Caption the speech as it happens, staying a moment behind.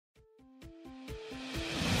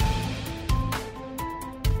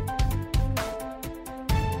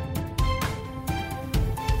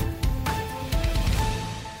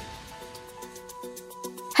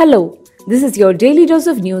Hello, this is your daily dose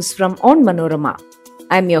of news from Onmanorama.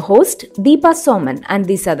 I'm your host, Deepa Soman, and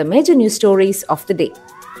these are the major news stories of the day.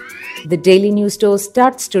 The daily news dose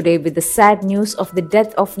starts today with the sad news of the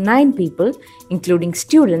death of 9 people, including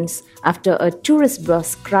students, after a tourist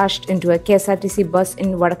bus crashed into a KSRTC bus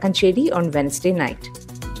in Vadakkancheri on Wednesday night.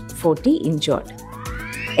 40 injured.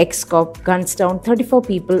 Ex-cop guns down 34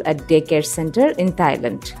 people at daycare center in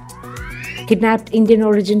Thailand. Kidnapped Indian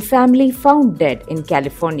origin family found dead in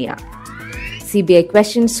California. CBI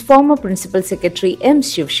questions former Principal Secretary M.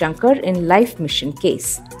 Shiv Shankar in life mission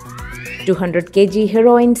case. 200 kg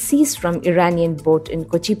heroin seized from Iranian boat in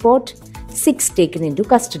Kochi port, 6 taken into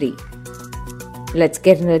custody. Let's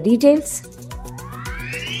get into the details.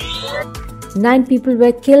 9 people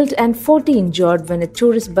were killed and 40 injured when a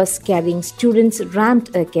tourist bus carrying students rammed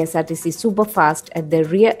a KSRTC superfast at the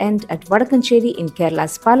rear end at Vadakkancheri in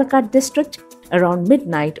Kerala's Palakkad district around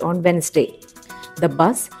midnight on Wednesday. The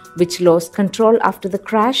bus, which lost control after the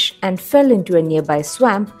crash and fell into a nearby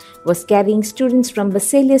swamp, was carrying students from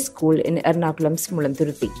Basalia School in Ernakulam's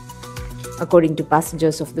Mulanthuruthy. According to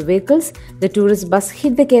passengers of the vehicles, the tourist bus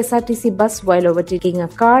hit the KSRTC bus while overtaking a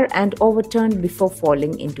car and overturned before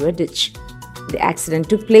falling into a ditch. The accident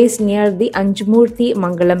took place near the Anjumurthy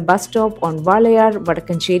Mangalam bus stop on Valayar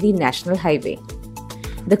Vadakkancheri National Highway.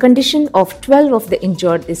 The condition of 12 of the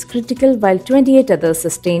injured is critical while 28 others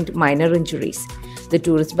sustained minor injuries. The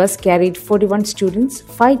tourist bus carried 41 students,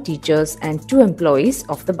 5 teachers and 2 employees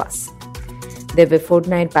of the bus. There were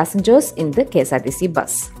 49 passengers in the KSRTC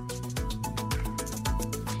bus.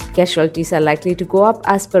 Casualties are likely to go up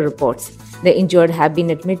as per reports. The injured have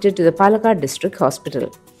been admitted to the Palakkad District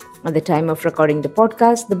Hospital. At the time of recording the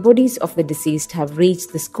podcast, the bodies of the deceased have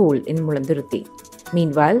reached the school in Mulanthuruthy.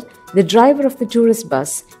 Meanwhile, the driver of the tourist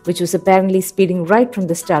bus, which was apparently speeding right from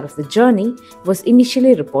the start of the journey, was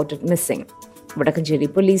initially reported missing.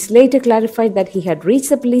 Vadakkancheri police later clarified that he had reached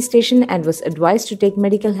the police station and was advised to take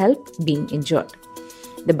medical help, being injured.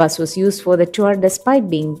 The bus was used for the tour despite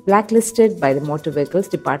being blacklisted by the Motor Vehicles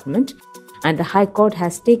Department, and the High Court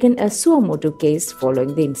has taken a suo motu case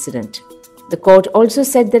following the incident. The court also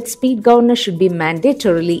said that speed governor should be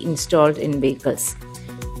mandatorily installed in vehicles.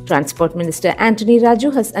 Transport Minister Anthony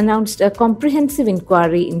Raju has announced a comprehensive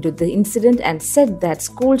inquiry into the incident and said that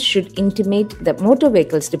schools should intimate the Motor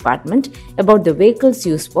Vehicles Department about the vehicles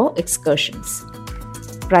used for excursions.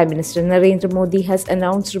 Prime Minister Narendra Modi has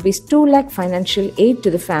announced Rs 2 lakh financial aid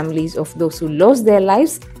to the families of those who lost their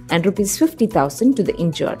lives and Rs 50,000 to the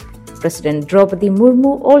injured. President Draupadi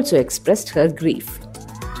Murmu also expressed her grief.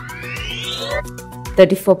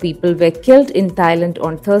 34 people were killed in Thailand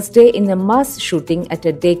on Thursday in a mass shooting at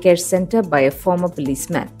a daycare center by a former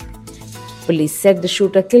policeman. Police said the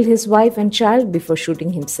shooter killed his wife and child before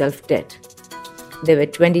shooting himself dead. There were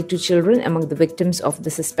 22 children among the victims of the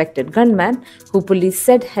suspected gunman, who police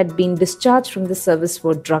said had been discharged from the service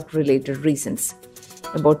for drug-related reasons.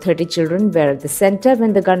 About 30 children were at the center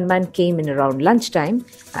when the gunman came in around lunchtime,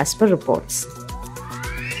 as per reports.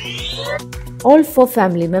 All 4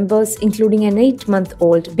 family members, including an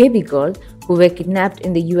 8-month-old baby girl who were kidnapped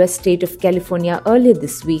in the US state of California earlier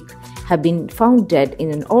this week, have been found dead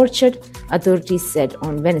in an orchard, authorities said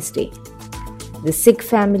on Wednesday. The Sikh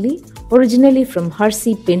family, originally from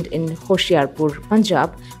Harsi Pind in Hoshiarpur,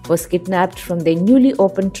 Punjab, was kidnapped from their newly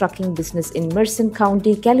opened trucking business in Merced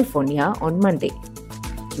County, California on Monday.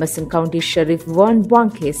 Merced County Sheriff Vern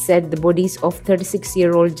Bwanke said the bodies of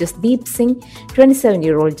 36-year-old Jasdeep Singh,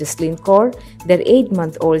 27-year-old Jaslin Kaur, their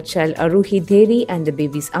 8-month-old child Aruhi Dheri and the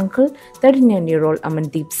baby's uncle, 39-year-old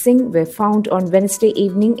Amandeep Singh, were found on Wednesday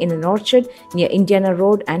evening in an orchard near Indiana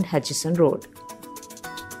Road and Hutchison Road.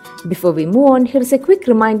 Before we move on, here's a quick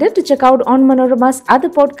reminder to check out Onmanorama's other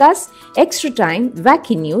podcasts, Extra Time,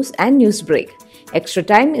 Wacky News and Newsbreak. Extra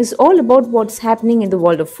Time is all about what's happening in the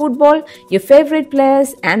world of football, your favorite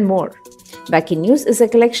players, and more. Wacky News is a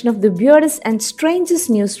collection of the weirdest and strangest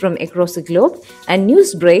news from across the globe, and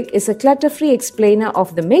Newsbreak is a clutter-free explainer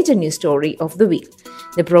of the major news story of the week.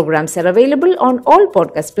 The programs are available on all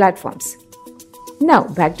podcast platforms. Now,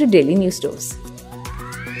 back to Daily News Dose.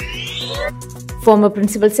 Former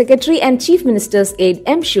Principal Secretary and Chief Minister's aide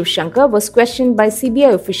M. Shiv Shankar was questioned by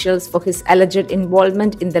CBI officials for his alleged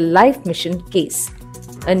involvement in the Life Mission case.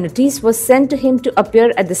 A notice was sent to him to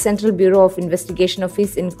appear at the Central Bureau of Investigation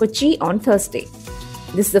Office in Kochi on Thursday.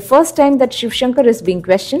 This is the first time that Shiv Shankar is being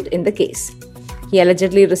questioned in the case. He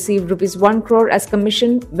allegedly received Rs 1 crore as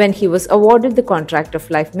commission when he was awarded the contract of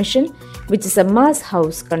Life Mission, which is a mass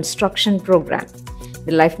house construction program.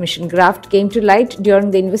 The Life Mission graft came to light during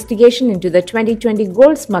the investigation into the 2020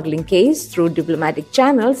 gold smuggling case through diplomatic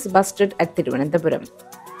channels busted at Thiruvananthapuram.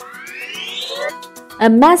 A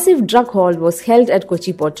massive drug haul was held at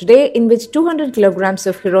Kochi port today, in which 200 kilograms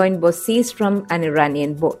of heroin was seized from an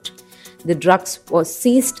Iranian boat. The drugs was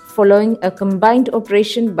seized following a combined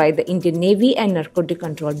operation by the Indian Navy and Narcotic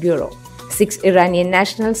Control Bureau. 6 Iranian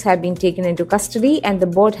nationals have been taken into custody and the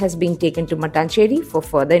boat has been taken to Matancheri for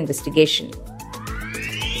further investigation.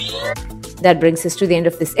 That brings us to the end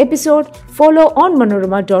of this episode. Follow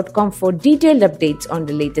Onmanorama.com for detailed updates on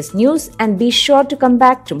the latest news and be sure to come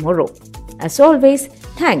back tomorrow. As always,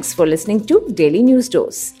 thanks for listening to Daily News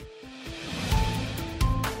Dose.